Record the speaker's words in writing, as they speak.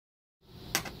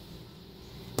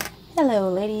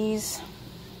Hello ladies,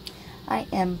 I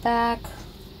am back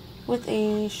with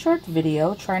a short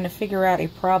video trying to figure out a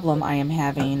problem I am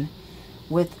having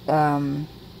with some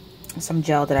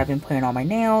gel that I've been putting on my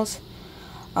nails.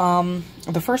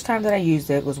 The first time that I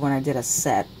used it was when I did a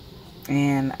set,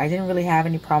 and I didn't really have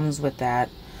any problems with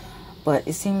that, but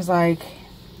it seems like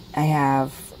I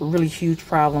have a really huge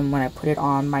problem when I put it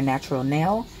on my natural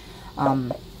nail.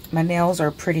 My nails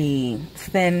are pretty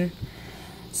thin,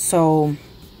 so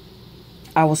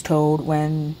I was told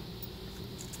when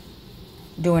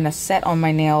doing a set on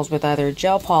my nails with either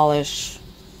gel polish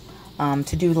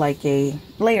to do like a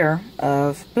layer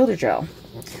of builder gel.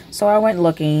 So I went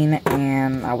looking,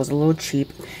 and I was a little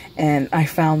cheap, and I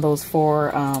found those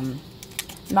 4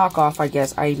 knockoff, I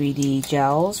guess, IBD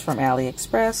gels from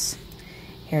AliExpress.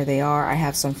 Here they are. I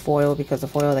have some foil because the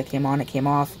foil that came on, it came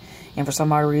off, and for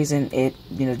some odd reason it,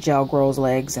 gel grows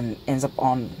legs and ends up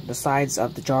on the sides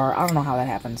of the jar. I don't know how that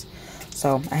happens.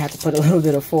 So I had to put a little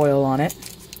bit of foil on it.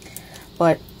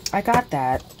 But I got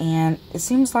that, and it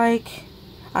seems like,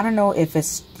 I don't know if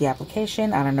it's the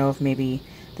application. I don't know if maybe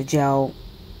the gel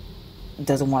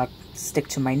doesn't want to stick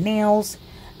to my nails.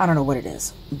 I don't know what it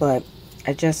is. But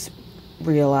I just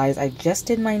realized I just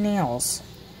did my nails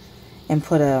and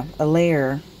put a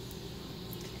layer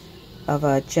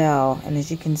of gel. And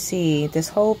as you can see, this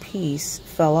whole piece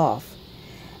fell off.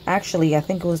 Actually, I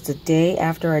think it was the day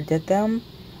after I did them.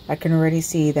 I can already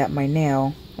see that my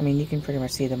nail, you can pretty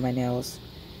much see that my nail is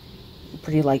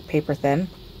pretty like paper thin.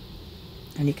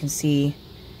 And you can see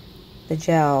the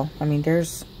gel.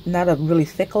 There's not a really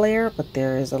thick layer, but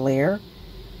there is a layer.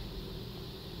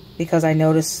 Because I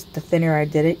noticed the thinner I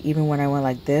did it, even when I went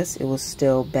like this, it was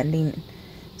still bending.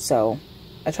 So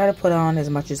I tried to put on as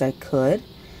much as I could.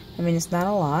 It's not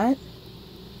a lot.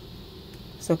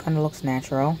 So it kind of looks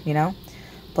natural,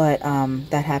 But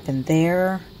that happened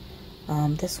there.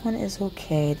 This one is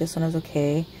okay. This one is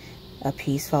okay. A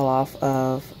piece fell off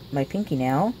of my pinky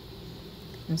nail.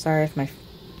 I'm sorry if my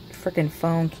freaking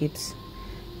phone keeps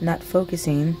not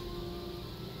focusing.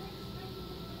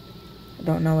 I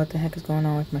don't know what the heck is going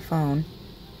on with my phone.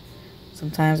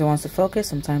 Sometimes it wants to focus,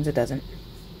 sometimes it doesn't.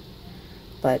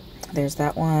 But there's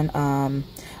that one.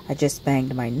 I just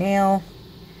banged my nail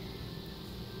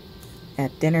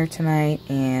at dinner tonight,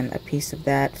 and a piece of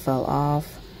that fell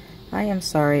off. I am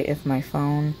sorry if my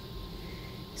phone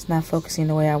is not focusing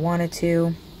the way I want it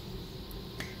to.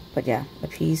 But yeah, a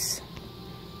piece.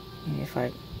 If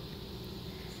I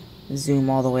zoom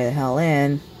all the way the hell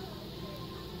in,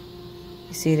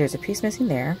 you see there's a piece missing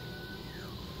there.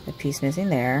 A piece missing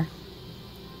there.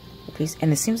 A piece,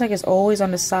 and it seems like it's always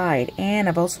on the side. And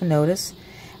I've also noticed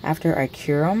after I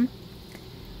cure them,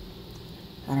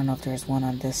 I don't know if there's one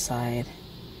on this side,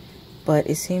 but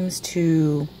it seems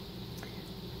to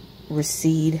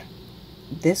recede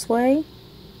this way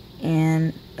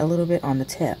and a little bit on the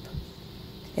tip.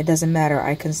 It doesn't matter.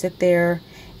 I can sit there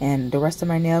and the rest of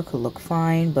my nail could look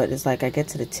fine, but it's like I get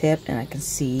to the tip and I can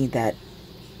see that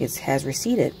it has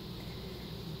receded.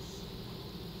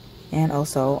 And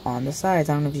also on the sides,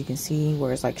 I don't know if you can see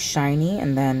where it's like shiny,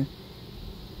 and then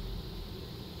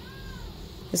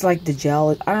it's like the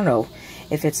gel, I don't know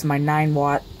if it's my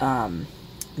 9-watt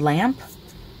lamp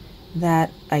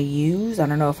that I use. I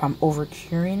don't know if I'm over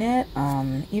curing it.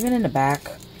 Even in the back,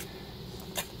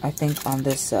 I think on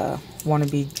this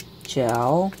wannabe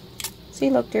gel, see,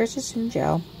 look, there's just some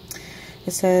gel.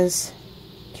 It says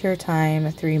cure time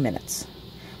 3 minutes.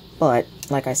 But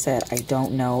like I said, I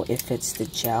don't know if it's the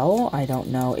gel. I don't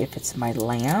know if it's my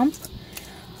lamp.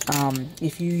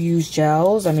 If you use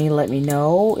gels, let me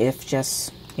know if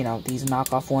just, these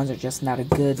knockoff ones are just not a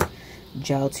good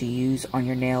gel to use on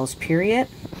your nails, period.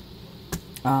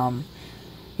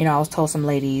 I was told some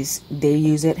ladies, they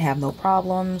use it, have no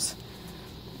problems.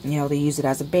 They use it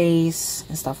as a base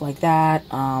and stuff like that.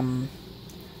 So,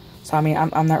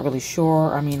 I'm not really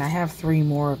sure. I have 3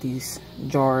 more of these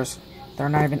jars. They're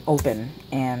not even open.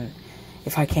 And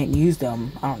if I can't use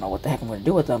them, I don't know what the heck I'm going to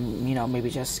do with them. Maybe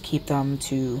just keep them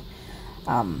to,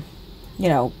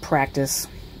 practice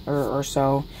or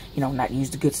so. Not use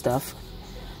the good stuff.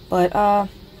 But,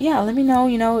 yeah, let me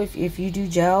know, if you do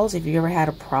gels, if you ever had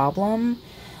a problem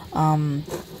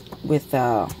with,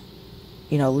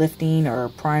 lifting or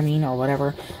priming or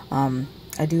whatever.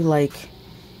 I do like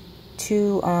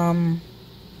 2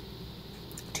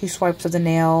 swipes of the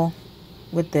nail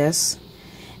with this,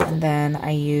 and then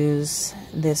I use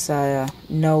this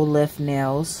No Lift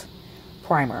Nails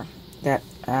primer that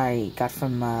I got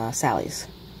from Sally's.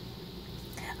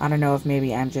 I don't know if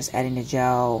maybe I'm just adding the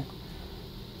gel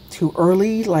too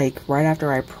early, like right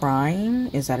after I prime.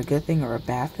 Is that a good thing or a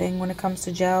bad thing when it comes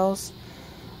to gels?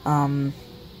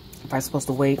 if I'm supposed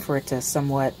to wait for it to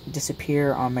somewhat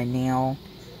disappear on my nail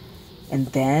and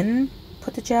then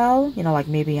put the gel, you know, like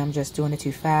maybe I'm just doing it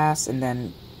too fast and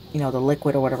then, you know, the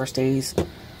liquid or whatever stays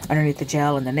underneath the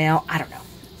gel and the nail. I don't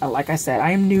know. Like I said,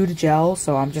 I am new to gel,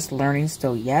 so I'm just learning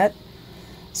still yet.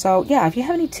 So yeah, if you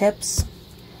have any tips,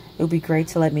 it would be great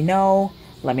to let me know.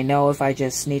 Let me know if I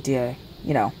just need to,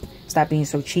 you know, stop being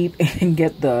so cheap and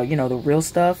get the, you know, the real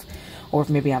stuff. Or if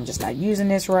maybe I'm just not using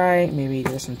this right. Maybe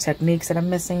there's some techniques that I'm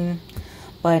missing.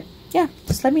 But yeah,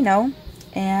 just let me know.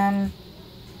 And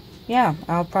yeah,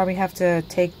 I'll probably have to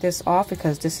take this off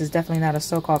because this is definitely not a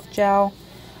soak off gel.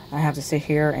 I have to sit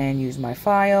here and use my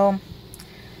file.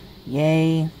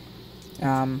 Yay.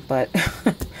 But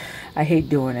I hate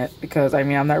doing it because, I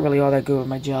mean, I'm not really all that good with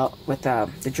my gel, with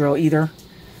the drill either.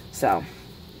 So,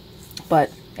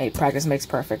 but hey, practice makes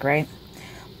perfect, right?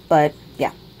 But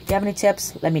yeah, if you have any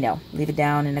tips, let me know. Leave it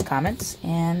down in the comments,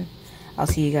 and I'll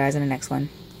see you guys in the next one.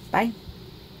 Bye.